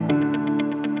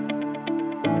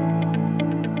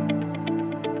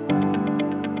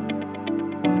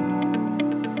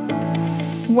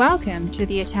Welcome to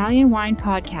the Italian Wine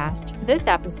Podcast. This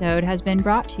episode has been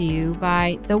brought to you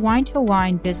by the Wine to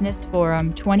Wine Business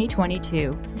Forum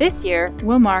 2022. This year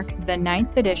will mark the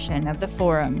 9th edition of the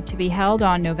forum to be held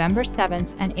on November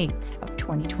 7th and 8th of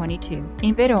 2022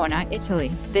 in Verona, Italy.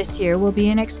 This year will be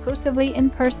an exclusively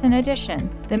in-person edition.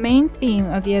 The main theme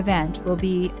of the event will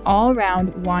be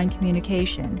all-round wine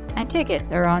communication, and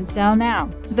tickets are on sale now.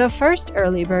 The first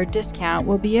early bird discount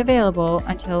will be available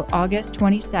until August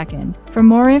 22nd. For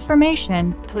more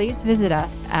information, please visit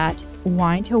us at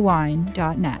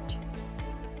winetowine.net.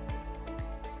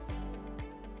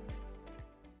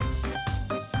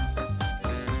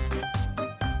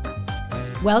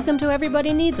 Welcome to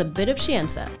Everybody Needs a Bit of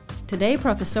Scienza. Today,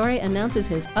 Professore announces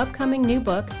his upcoming new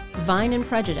book, Vine and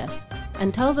Prejudice,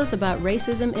 and tells us about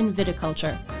racism in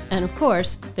viticulture. And of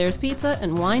course, there's pizza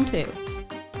and wine too.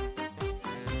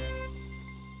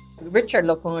 Richard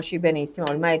lo conosci benissimo,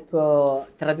 ormai è il tuo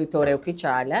traduttore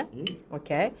ufficiale,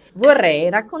 ok? Vorrei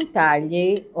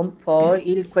raccontargli un po'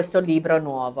 questo libro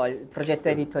nuovo, il progetto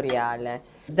editoriale,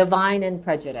 The Vine and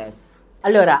Prejudice.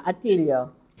 Allora,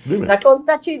 Attilio,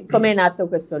 raccontaci com'è nato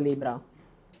questo libro.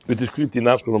 Questi scritti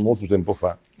nascono molto tempo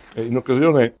fa, in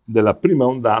occasione della prima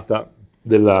ondata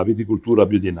della viticoltura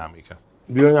biodinamica.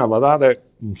 Bisognava dare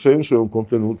un senso e un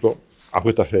contenuto a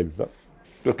questa scelta,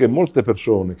 perché molte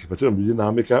persone che facevano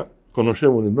biodinamica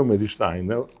conoscevano il nome di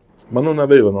Steiner, ma non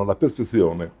avevano la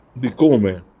percezione di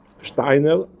come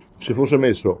Steiner si fosse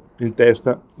messo in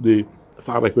testa di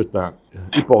fare questa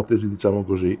ipotesi, diciamo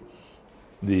così,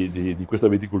 di questa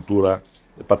viticoltura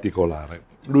particolare.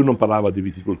 Lui non parlava di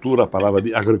viticoltura, parlava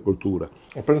di agricoltura.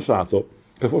 Ho pensato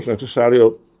che fosse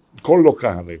necessario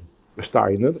collocare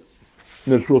Steiner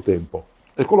nel suo tempo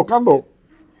e collocarlo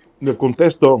nel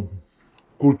contesto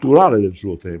culturale del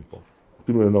suo tempo,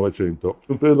 prima del Novecento,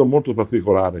 un periodo molto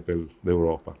particolare per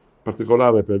l'Europa,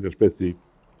 particolare per gli aspetti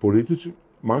politici,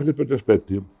 ma anche per gli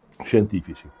aspetti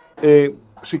scientifici. E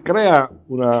si crea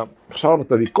una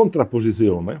sorta di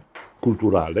contrapposizione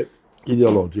culturale,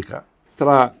 ideologica,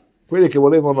 tra quelli che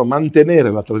volevano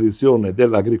mantenere la tradizione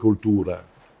dell'agricoltura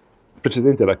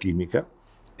precedente alla chimica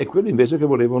e quelli invece che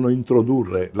volevano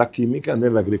introdurre la chimica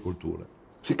nell'agricoltura.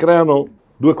 Si creano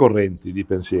due correnti di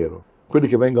pensiero, quelli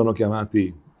che vengono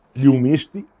chiamati gli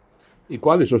umisti, i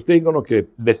quali sostengono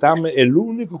che l'etame è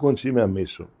l'unico concime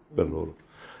ammesso per loro,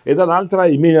 e dall'altra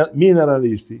i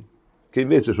mineralisti, che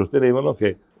invece sostenevano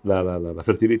che la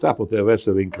fertilità poteva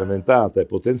essere incrementata e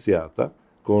potenziata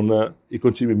con i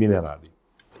concimi minerali.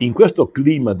 In questo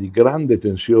clima di grande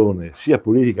tensione, sia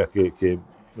politica che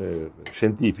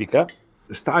scientifica,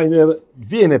 Steiner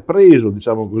viene preso,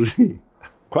 diciamo così,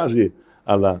 quasi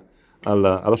alla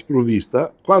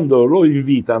sprovvista, quando lo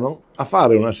invitano a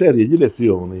fare una serie di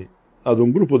lezioni ad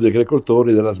un gruppo di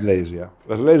agricoltori della Slesia.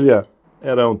 La Slesia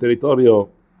era un territorio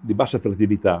di bassa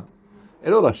fertilità e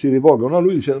allora si rivolgono a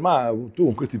lui dicendo: ma tu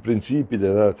con questi principi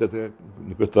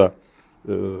di questo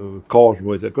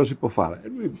cosmo, cosa si può fare? E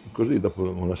lui così, dopo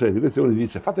una serie di lezioni,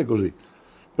 dice: fate così,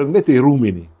 prendete i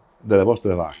rumini delle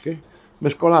vostre vacche,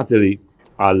 mescolateli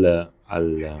al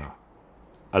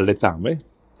letame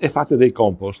e fate dei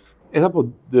compost. E dopo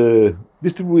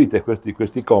distribuite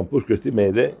questi compost, questi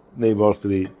mede, nei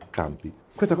vostri campi.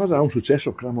 Questa cosa ha un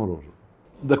successo clamoroso.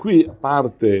 Da qui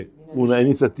parte una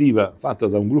iniziativa fatta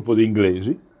da un gruppo di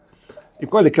inglesi, i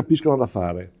quali capiscono da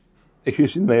fare, e qui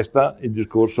si innesta il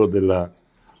discorso della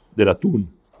Thun.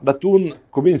 La Thun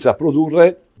comincia a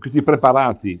produrre questi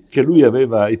preparati che lui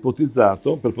aveva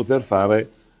ipotizzato per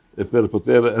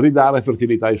poter ridare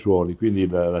fertilità ai suoli, quindi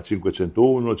la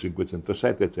 501,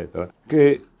 507, eccetera,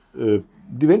 che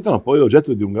diventano poi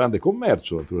oggetto di un grande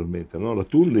commercio, naturalmente, no? La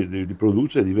Thun li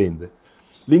produce e li vende.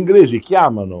 Gli inglesi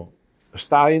chiamano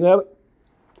Steiner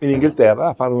in Inghilterra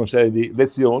a fare una serie di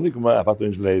lezioni, come ha fatto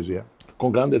in Slesia,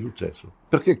 con grande successo,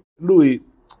 perché lui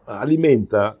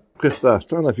alimenta questa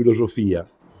strana filosofia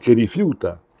che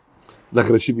rifiuta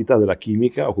l'aggressività della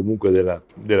chimica o comunque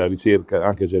della ricerca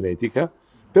anche genetica,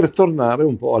 per tornare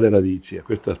un po' alle radici, a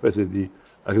questa specie di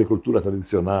agricoltura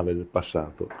tradizionale del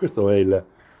passato. Questo è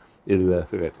il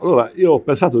segreto. Allora, io ho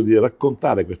pensato di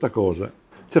raccontare questa cosa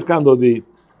cercando di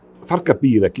far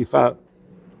capire a chi fa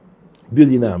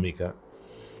biodinamica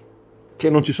che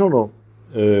non ci sono,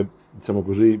 diciamo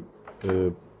così,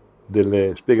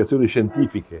 delle spiegazioni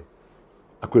scientifiche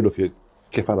a quello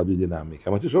che fa la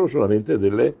biodinamica, ma ci sono solamente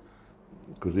delle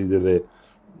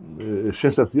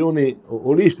sensazioni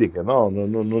olistiche, no?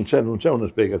 Non c'è una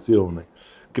spiegazione,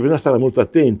 che bisogna stare molto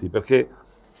attenti, perché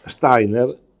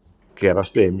Steiner, che era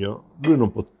astemio,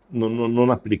 lui non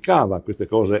applicava queste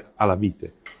cose alla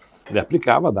vite, le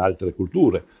applicava ad altre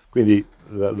culture. Quindi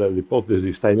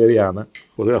l'ipotesi steineriana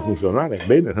poteva funzionare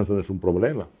bene senza nessun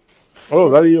problema. Allora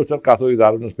da lì ho cercato di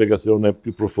dare una spiegazione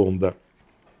più profonda.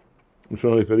 Mi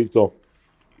sono riferito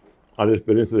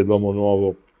all'esperienza dell'uomo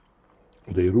nuovo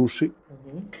dei russi,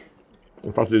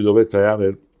 il fatto di dover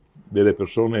creare delle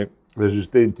persone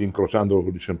resistenti incrociandolo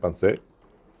con gli scimpanzé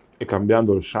e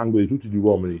cambiando il sangue di tutti gli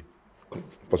uomini,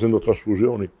 facendo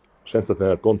trasfusioni senza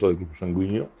tener conto del gruppo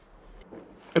sanguigno.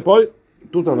 E poi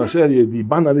tutta una serie di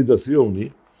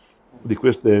banalizzazioni di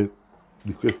queste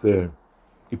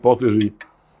ipotesi,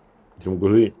 diciamo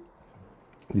così,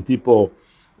 di tipo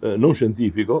non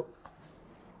scientifico,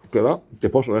 che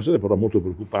possono essere però molto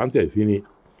preoccupanti ai fini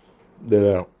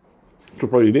della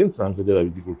sopravvivenza anche della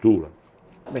viticoltura.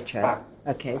 Richard.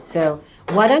 Okay, so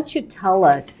why don't you tell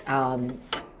us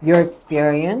your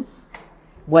experience,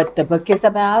 what the book is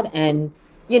about, and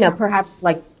perhaps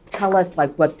tell us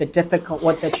what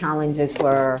the challenges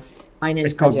were.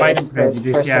 It's called Vine and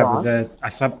Prejudice, with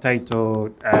a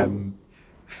subtitle,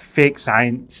 Fake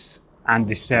Science and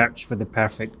the Search for the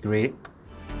Perfect Grape.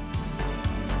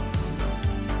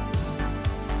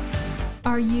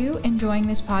 Are you enjoying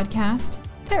this podcast?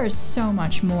 There is so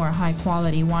much more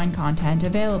high-quality wine content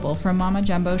available from Mama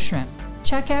Jumbo Shrimp.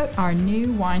 Check out our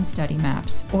new wine study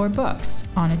maps or books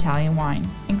on Italian wine,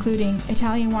 including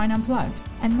Italian Wine Unplugged,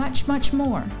 and much, much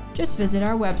more. Just visit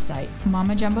our website,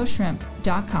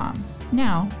 mamajumboshrimp.com.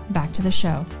 Now, back to the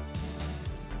show.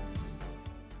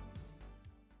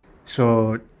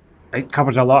 So it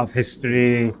covers a lot of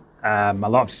history, a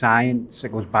lot of science.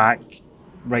 It goes back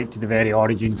right to the very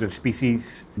origins of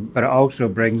species, but it also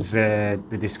brings the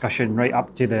discussion right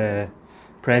up to the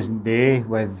present day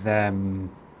with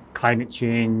climate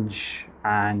change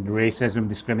and racism,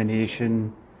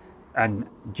 discrimination, and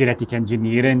genetic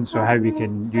engineering. So how we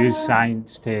can use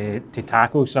science to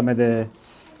tackle some of the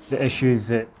issues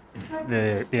that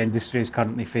the industry is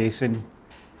currently facing.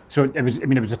 So it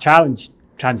was a challenge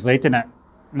translating it,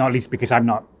 not least because I'm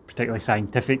not particularly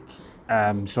scientific.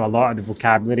 So a lot of the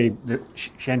vocabulary that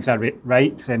Scienza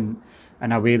writes in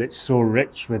a way that's so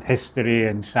rich with history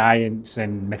and science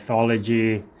and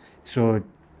mythology. So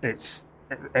it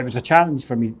was a challenge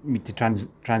for me to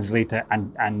translate it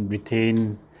and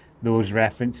retain those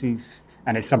references.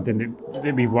 And it's something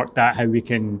that we've worked out, how we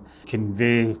can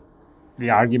convey the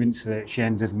arguments that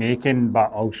Scienza's making,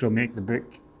 but also make the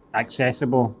book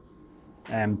accessible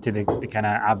to the kind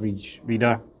of average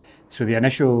reader. So the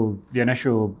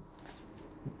initial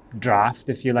draft,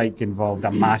 if you like, involved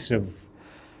a massive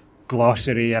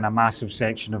glossary and a massive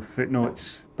section of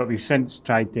footnotes, but we've since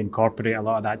tried to incorporate a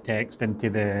lot of that text into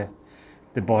the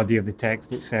body of the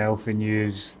text itself, and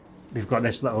we've got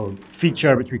this little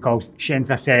feature which we call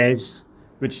Scienza Says,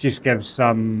 which just gives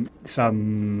some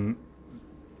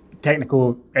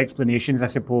technical explanations, I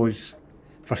suppose,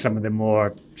 for some of the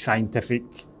more scientific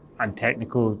and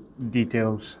technical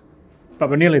details. But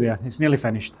we're nearly there. It's nearly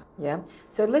finished. Yeah.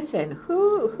 So listen,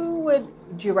 who would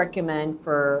you recommend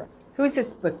for? Who's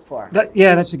this book for?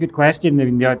 That's a good question. I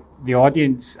mean, the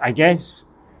audience, I guess,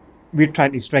 we're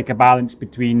trying to strike a balance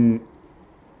between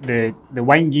the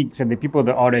wine geeks and the people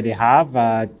that already have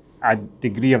a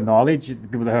degree of knowledge, the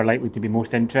people that are likely to be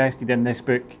most interested in this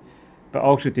book, but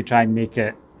also to try and make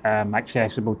it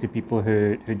accessible to people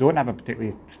who don't have a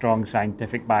particularly strong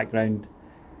scientific background.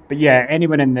 But yeah,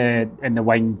 anyone in the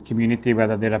wine community,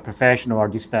 whether they're a professional or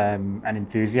just an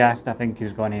enthusiast, I think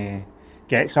is going to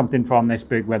get something from this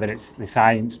book, whether it's the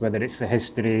science, whether it's the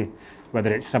history,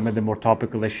 whether it's some of the more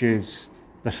topical issues.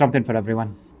 There's something for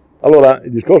everyone. Allora,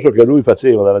 il discorso che lui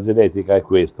faceva della genetica è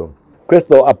questo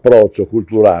approccio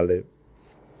culturale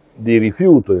di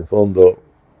rifiuto, in fondo,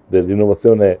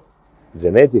 dell'innovazione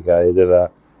genetica e della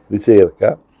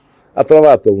ricerca, ha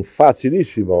trovato un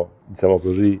facilissimo, diciamo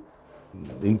così,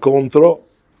 incontro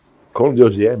con gli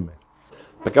OGM,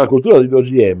 perché la cultura degli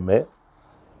OGM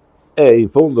in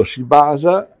fondo si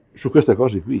basa su queste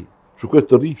cose qui, su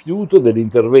questo rifiuto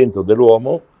dell'intervento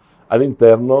dell'uomo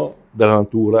all'interno della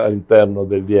natura, all'interno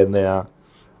del DNA.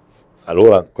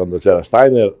 Allora, quando c'era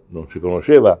Steiner non si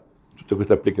conosceva tutte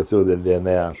queste applicazioni del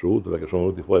DNA assoluto, perché sono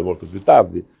venuti fuori molto più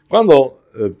tardi. Quando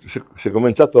si è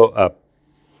cominciato a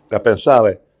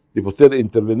pensare di poter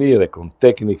intervenire con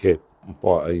tecniche un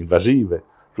po' invasive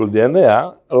sul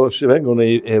DNA, allora si vengono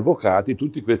evocati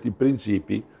tutti questi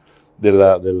principi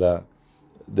della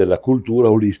cultura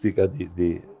olistica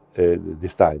di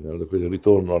Steiner, questo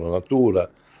ritorno alla natura,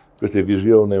 questa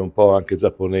visione un po' anche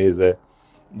giapponese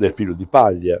del filo di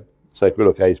paglia, sai,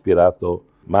 quello che ha ispirato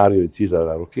Mario e Cisa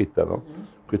della Rocchetta, no?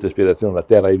 Questa ispirazione, la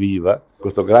terra è viva,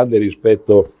 questo grande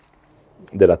rispetto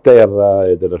della terra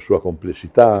e della sua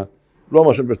complessità,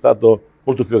 L'uomo è sempre stato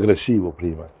molto più aggressivo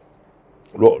prima.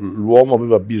 L'uomo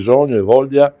aveva bisogno e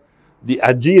voglia di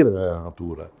agire nella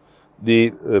natura,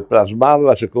 di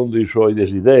plasmarla secondo i suoi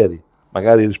desideri,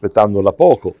 magari rispettandola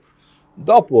poco.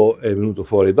 Dopo è venuto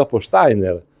fuori, dopo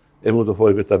Steiner, è venuta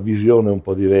fuori questa visione un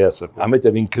po' diversa, a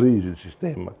mettere in crisi il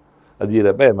sistema, a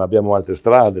dire, ma abbiamo altre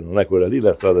strade, non è quella lì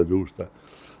la strada giusta.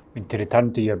 To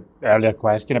return to your earlier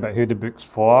question about who the book's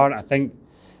for, I think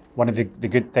one of the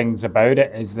good things about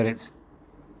it is that it's,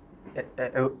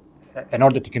 in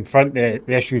order to confront the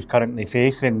issues currently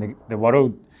facing the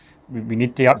world, we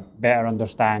need to better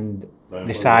understand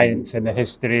the science and the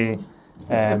history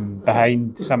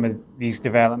behind some of these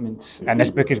developments. And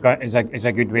this book is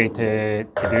a good way to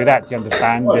do that, to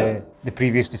understand the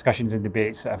previous discussions and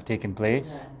debates that have taken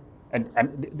place. And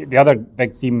the other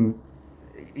big theme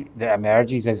that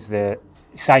emerges is that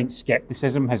science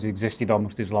skepticism has existed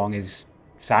almost as long as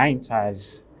science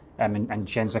has, and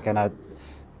Scienza kind of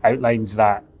outlines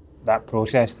that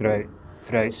process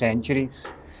throughout centuries.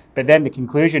 But then the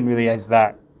conclusion really is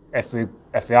that if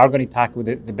we are going to tackle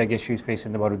the big issues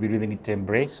facing the world, we really need to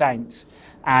embrace science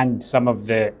and some of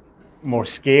the more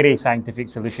scary scientific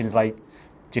solutions like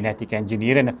genetic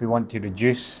engineering. If we want to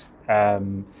reduce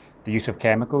the use of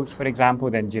chemicals, for example,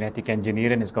 then genetic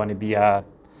engineering is going to be a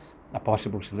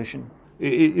possible solution.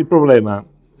 Il problema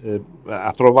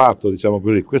ha trovato, diciamo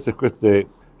così, queste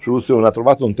soluzioni, ha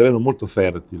trovato un terreno molto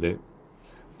fertile,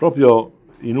 proprio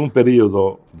in un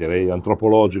periodo, direi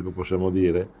antropologico possiamo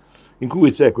dire, in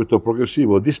cui c'è questo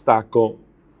progressivo distacco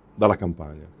dalla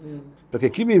campagna.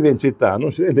 Perché chi vive in città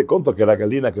non si rende conto che la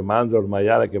gallina che mangia o il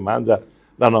maiale che mangia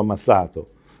l'hanno ammazzato,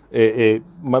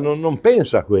 ma non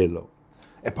pensa a quello.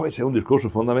 E poi c'è un discorso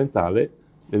fondamentale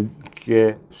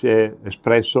che si è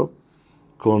espresso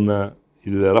con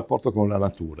il rapporto con la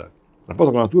natura. Il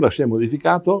rapporto con la natura si è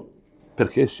modificato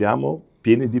perché siamo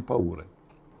pieni di paure.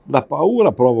 La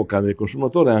paura provoca nel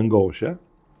consumatore angoscia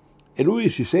e lui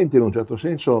si sente in un certo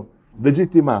senso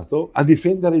legittimato a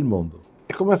difendere il mondo.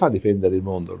 E come fa a difendere il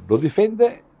mondo? Lo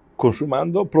difende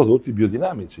consumando prodotti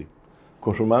biodinamici,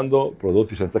 consumando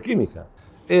prodotti senza chimica.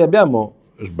 E abbiamo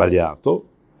sbagliato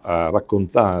a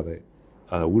raccontare,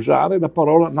 a usare la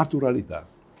parola naturalità.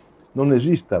 Non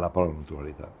esiste la parola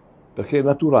naturalità, perché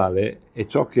naturale è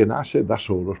ciò che nasce da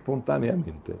solo,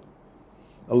 spontaneamente.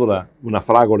 Allora, una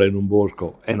fragola in un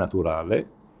bosco è naturale,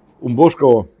 un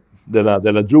bosco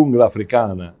della giungla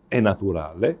africana è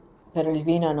naturale. Però il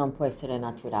vino non può essere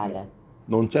naturale.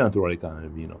 Non c'è naturalità nel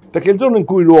vino. Perché il giorno in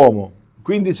cui l'uomo,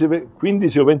 15 o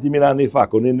 20.000 anni fa,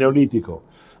 con il Neolitico,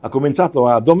 ha cominciato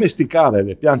a domesticare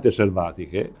le piante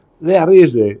selvatiche, le ha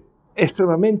rese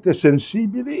estremamente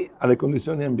sensibili alle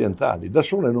condizioni ambientali. Da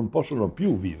sole non possono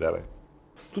più vivere.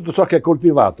 Tutto ciò che è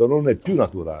coltivato non è più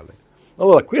naturale.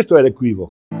 Allora, questo è l'equivoco.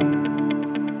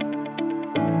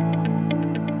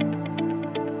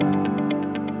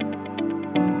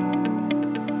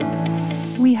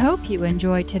 We hope you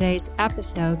enjoyed today's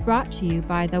episode brought to you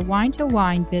by the Wine to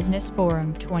Wine Business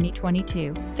Forum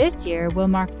 2022. This year will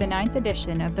mark the 9th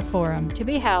edition of the forum, to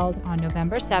be held on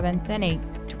November 7th and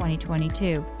 8th,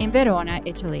 2022, in Verona,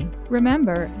 Italy.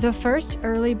 Remember, the first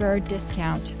early bird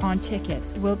discount on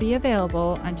tickets will be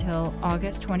available until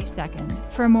August 22nd.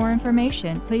 For more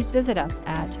information, please visit us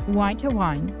at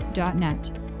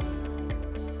winetowine.net.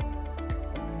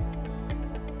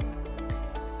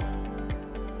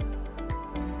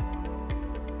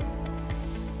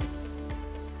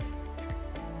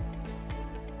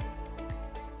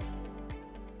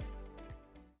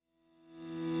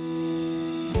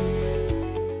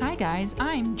 Guys,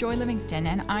 I'm Joy Livingston,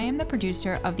 and I am the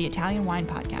producer of the Italian Wine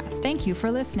Podcast. Thank you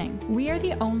for listening. We are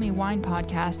the only wine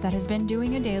podcast that has been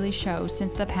doing a daily show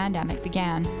since the pandemic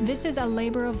began. This is a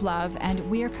labor of love, and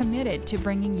we are committed to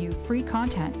bringing you free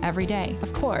content every day.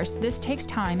 Of course, this takes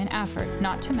time and effort,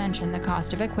 not to mention the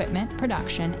cost of equipment,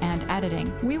 production, and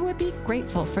editing. We would be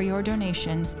grateful for your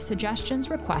donations, suggestions,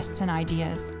 requests, and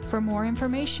ideas. For more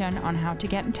information on how to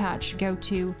get in touch, go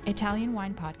to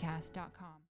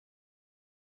ItalianWinePodcast.com.